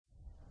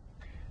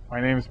My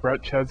name is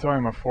Chedzoy.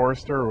 I'm a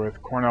forester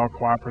with Cornell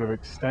Cooperative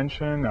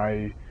Extension.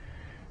 I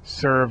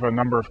serve a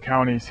number of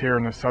counties here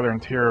in the southern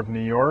tier of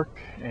New York,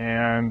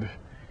 and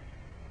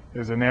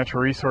as a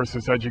natural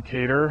resources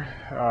educator,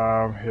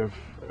 have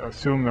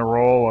assumed the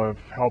role of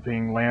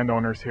helping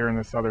landowners here in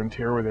the southern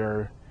tier with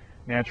their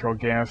natural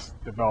gas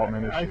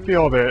development issues. I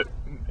feel that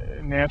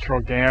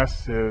natural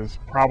gas is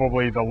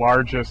probably the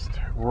largest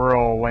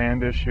rural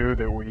land issue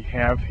that we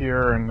have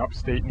here in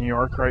upstate New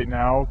York right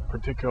now,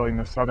 particularly in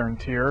the southern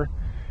tier.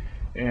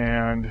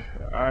 And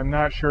I'm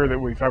not sure that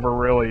we've ever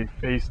really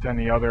faced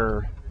any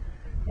other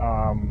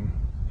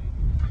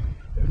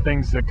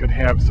things that could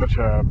have such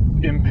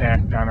an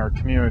impact on our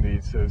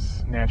communities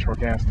as natural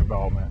gas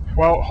development.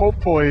 Well,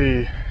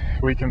 hopefully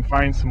we can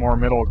find some more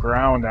middle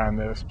ground on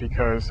this,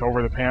 because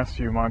over the past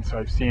few months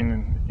I've seen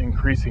an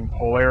increasing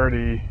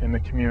polarity in the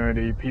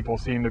community. People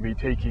seem to be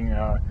taking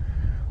a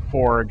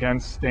for or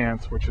against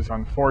stance, which is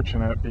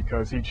unfortunate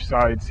because each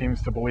side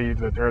seems to believe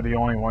that they're the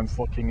only ones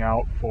looking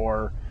out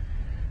for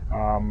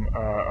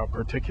a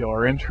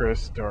particular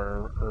interest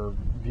or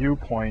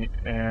viewpoint.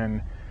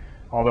 And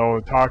although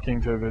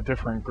talking to the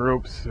different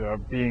groups,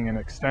 being an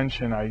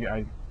extension,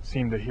 I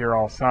seem to hear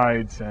all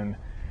sides, and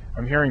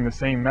I'm hearing the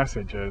same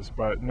messages,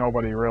 but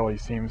nobody really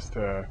seems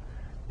to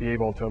be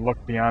able to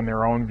look beyond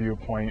their own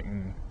viewpoint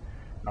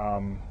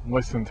and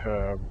listen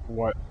to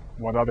what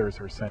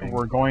others are saying.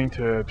 We're going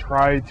to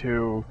try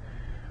to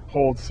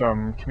hold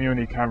some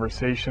community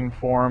conversation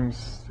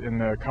forums in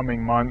the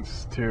coming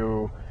months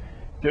to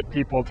get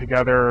people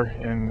together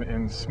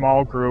in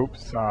small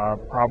groups,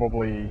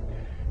 probably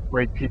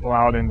break people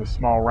out into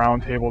small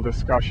roundtable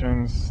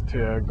discussions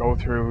to go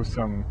through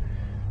some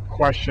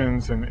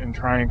questions and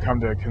try and come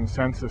to a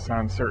consensus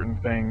on certain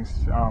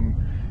things.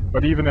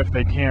 But even if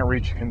they can't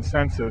reach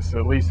consensus,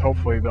 at least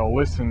hopefully they'll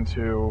listen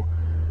to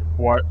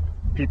what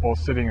people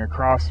sitting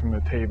across from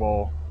the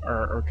table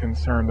are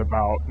concerned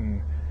about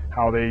and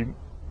how they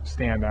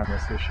stand on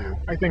this issue.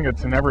 I think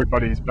it's in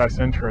everybody's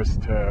best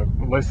interest to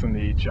listen to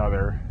each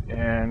other,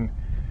 and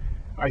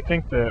I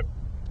think that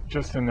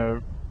just in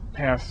the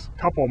past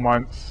couple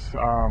months,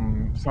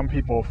 some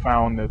people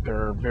found that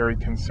they're very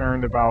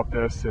concerned about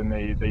this, and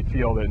they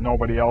feel that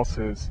nobody else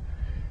is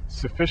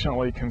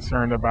sufficiently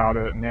concerned about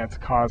it, and that's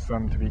caused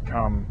them to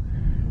become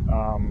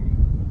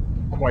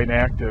quite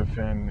active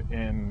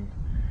in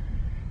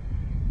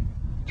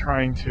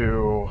trying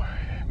to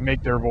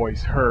make their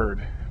voice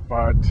heard.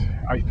 But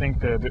I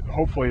think that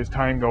hopefully as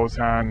time goes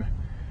on,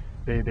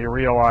 they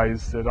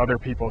realize that other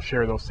people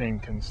share those same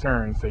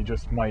concerns. They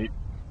just might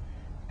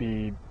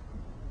be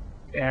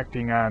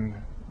acting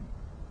on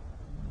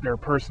their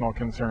personal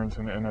concerns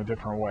in a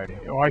different way.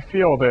 I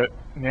feel that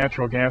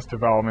natural gas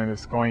development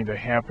is going to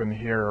happen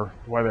here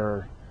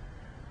whether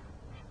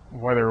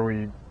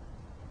we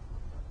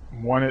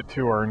want it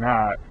to or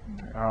not.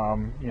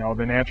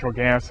 The natural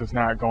gas is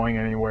not going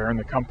anywhere, and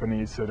the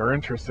companies that are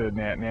interested in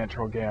that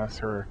natural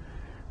gas are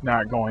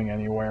not going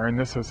anywhere. And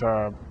this is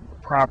a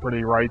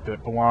property right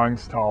that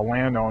belongs to all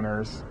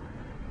landowners,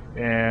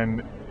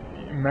 and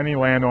many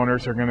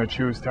landowners are going to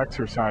choose to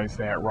exercise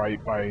that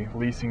right by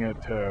leasing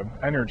it to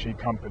energy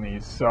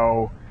companies.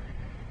 So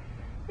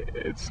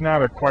it's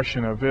not a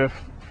question of if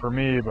for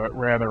me, but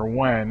rather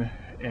when.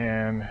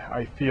 And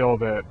I feel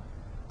that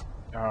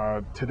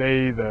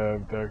today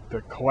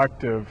the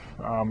collective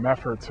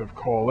efforts of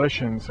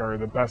coalitions are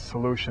the best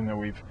solution that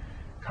we've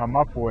come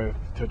up with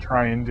to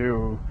try and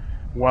do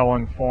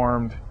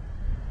well-informed,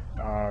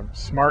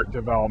 smart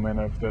development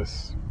of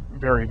this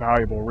very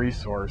valuable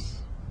resource.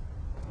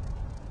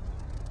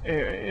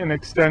 In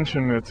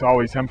extension, it's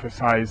always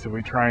emphasized that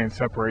we try and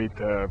separate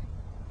the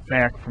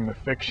fact from the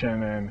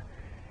fiction, and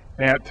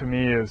that to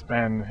me has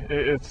been,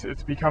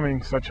 it's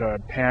becoming such a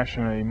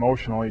passionate,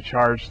 emotionally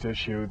charged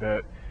issue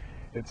that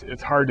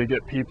it's hard to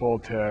get people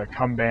to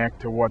come back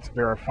to what's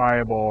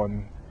verifiable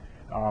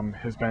and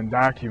has been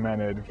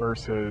documented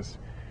versus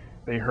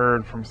they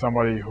heard from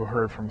somebody who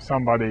heard from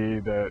somebody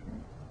that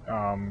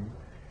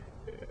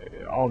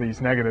all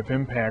these negative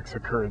impacts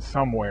occurred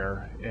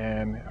somewhere.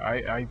 And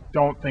I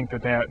don't think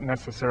that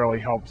necessarily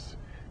helps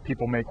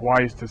people make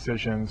wise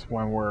decisions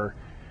when we're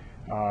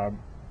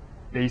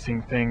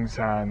basing things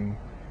on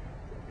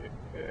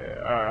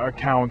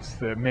accounts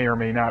that may or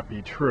may not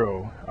be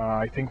true.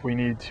 I think we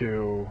need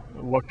to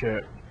look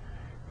at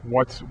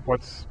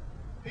what's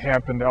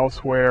happened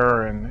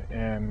elsewhere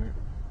and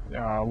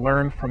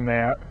learn from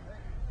that,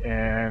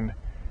 and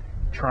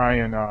try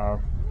and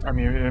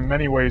in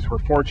many ways we're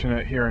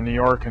fortunate here in New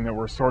York in that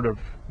we're sort of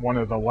one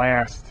of the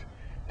last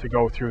to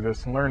go through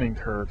this learning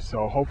curve.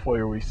 So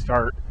hopefully we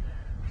start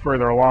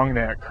further along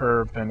that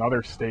curve than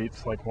other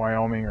states like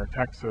Wyoming or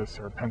Texas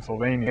or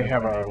Pennsylvania. They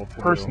have a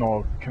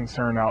personal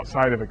concern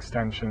outside of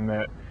extension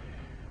that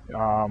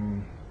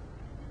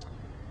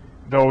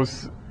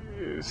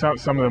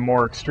some of the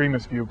more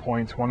extremist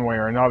viewpoints, one way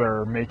or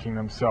another, are making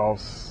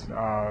themselves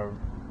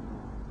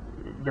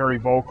very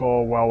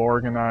vocal, well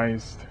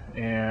organized,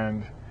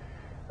 and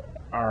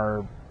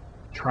are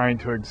trying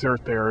to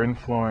exert their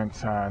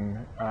influence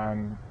on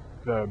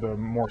the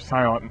more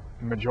silent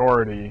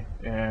majority.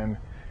 And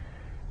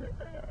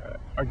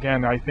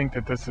again, I think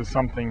that this is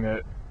something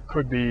that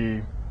could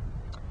be,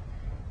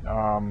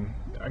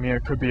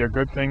 it could be a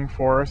good thing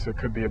for us, it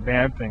could be a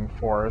bad thing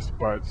for us,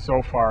 but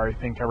so far I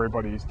think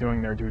everybody's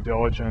doing their due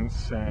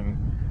diligence and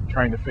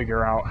trying to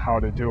figure out how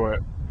to do it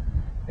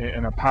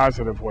in a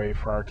positive way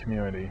for our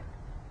community.